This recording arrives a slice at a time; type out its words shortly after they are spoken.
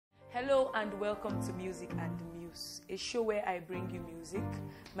Hello and welcome to Music and Muse, a show where I bring you music,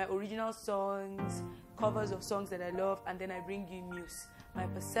 my original songs, covers of songs that I love, and then I bring you Muse, my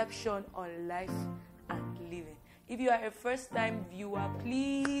perception on life and living. If you are a first-time viewer,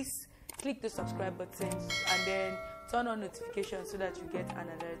 please click the subscribe button and then turn on notifications so that you get an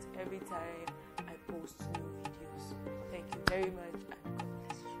alert every time I post new videos. Thank you very much and God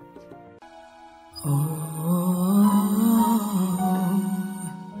bless you.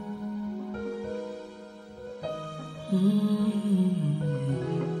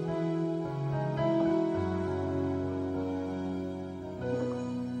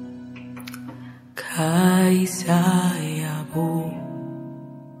 Isa Yabo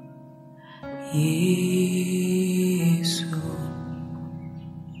Yesu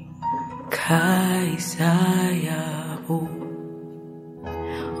Isa Yabo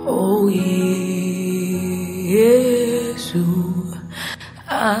Oh Yesu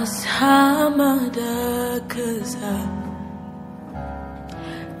Ashamada Kaza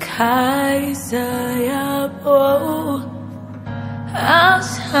Isa Yabo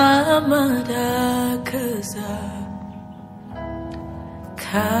Ashamada Kaza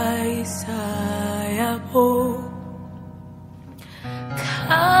Isa Yabo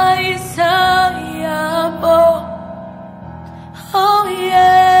Isa Yabo Oh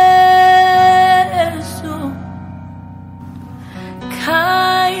Yesu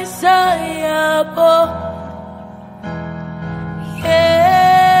Isa Yabo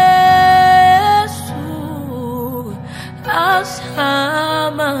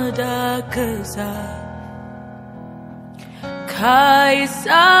Ashamada Kaza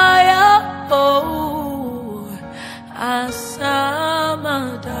Isa Yabo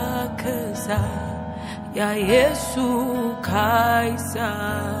Ashamada Kaza Ya Yesu Isa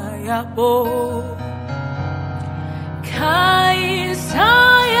Yabo Isa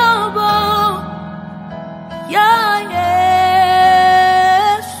Yabo Ya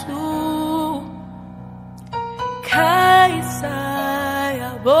Yesu Isa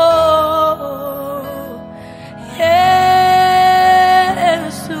Yabo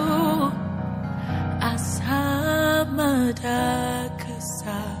Yesu Asamada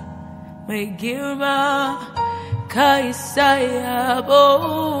Kasa Megirma Isa Yabo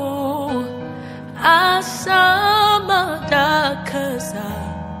Asamada Kasa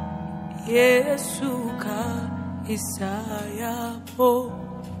Yesu Isa Yabo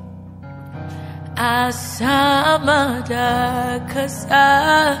Asamada Kasa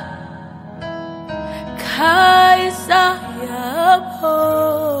Isa Yabo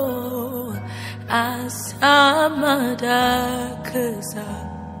Asamada Kasa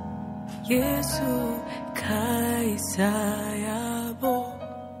Yesu Isa Yabo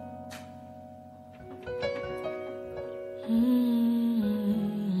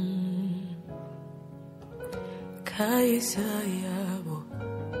Isa Yabo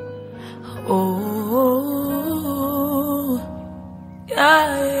Oh,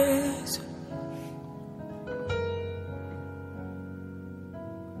 yes.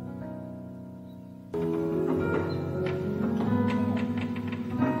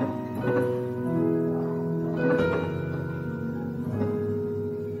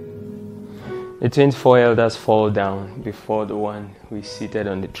 The 24 elders fall down before the one who is seated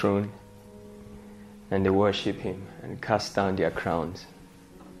on the throne, and they worship him and cast down their crowns.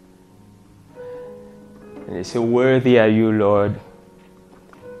 And they say, "Worthy are you, Lord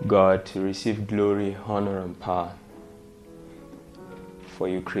God, to receive glory, honor, and power. For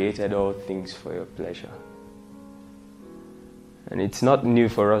you created all things for your pleasure." And it's not new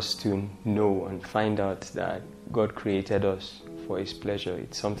for us to know and find out that God created us for his pleasure.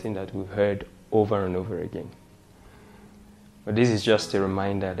 It's something that we've heard over and over again. But this is just a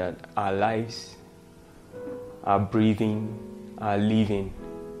reminder that our lives, our breathing, our living,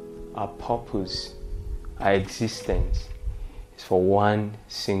 our purpose, our existence is for one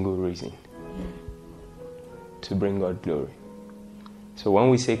single reason: to bring God glory. So when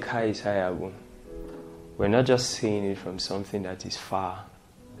we say Isa Yabo, we're not just saying it from something that is far.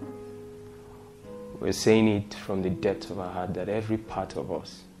 We're saying it from the depth of our heart, that every part of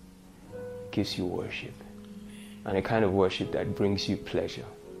us gives you worship, and a kind of worship that brings you pleasure.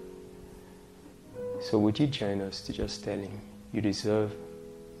 So would you join us to just tell him, you deserve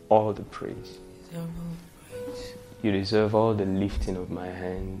all the praise. You deserve all the lifting of my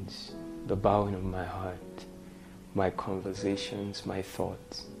hands, the bowing of my heart, my conversations, my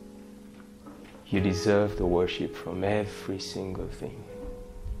thoughts. You deserve the worship from every single thing.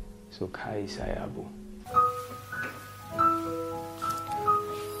 So Isa Yabo.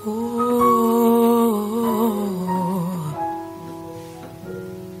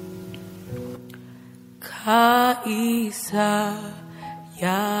 Isa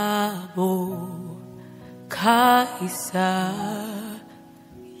Yabo, Isa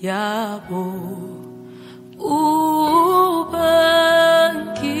Yabo,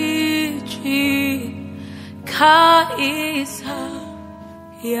 Ubangiji, Isa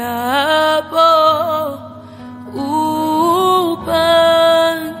Yabo, Ubangiji,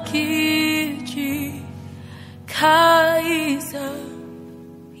 Isa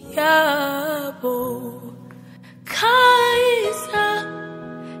Yabo, Isa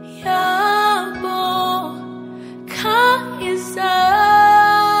Yabo, Isa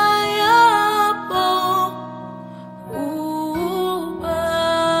Yabo,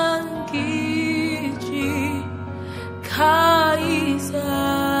 Ubangiji, Isa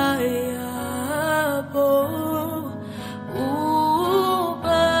Yabo,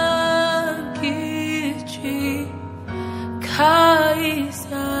 Ubangiji, Isa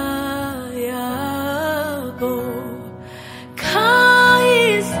Yabo,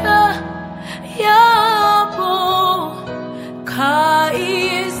 Isa Yabo,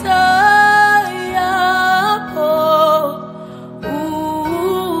 Isa Yabo,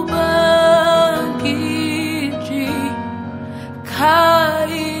 Ubangiji,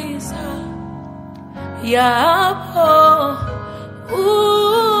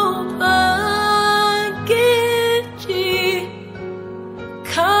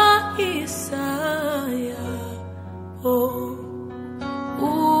 Isa Yabo,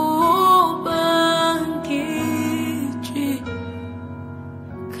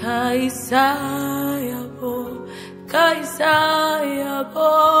 Isa Yabo, Isa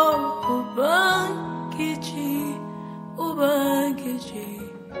Yabo, Ubangiji, Ubangiji,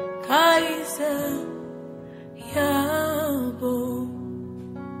 Isa Yabo.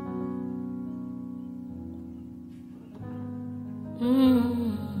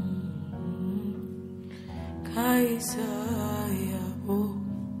 Isa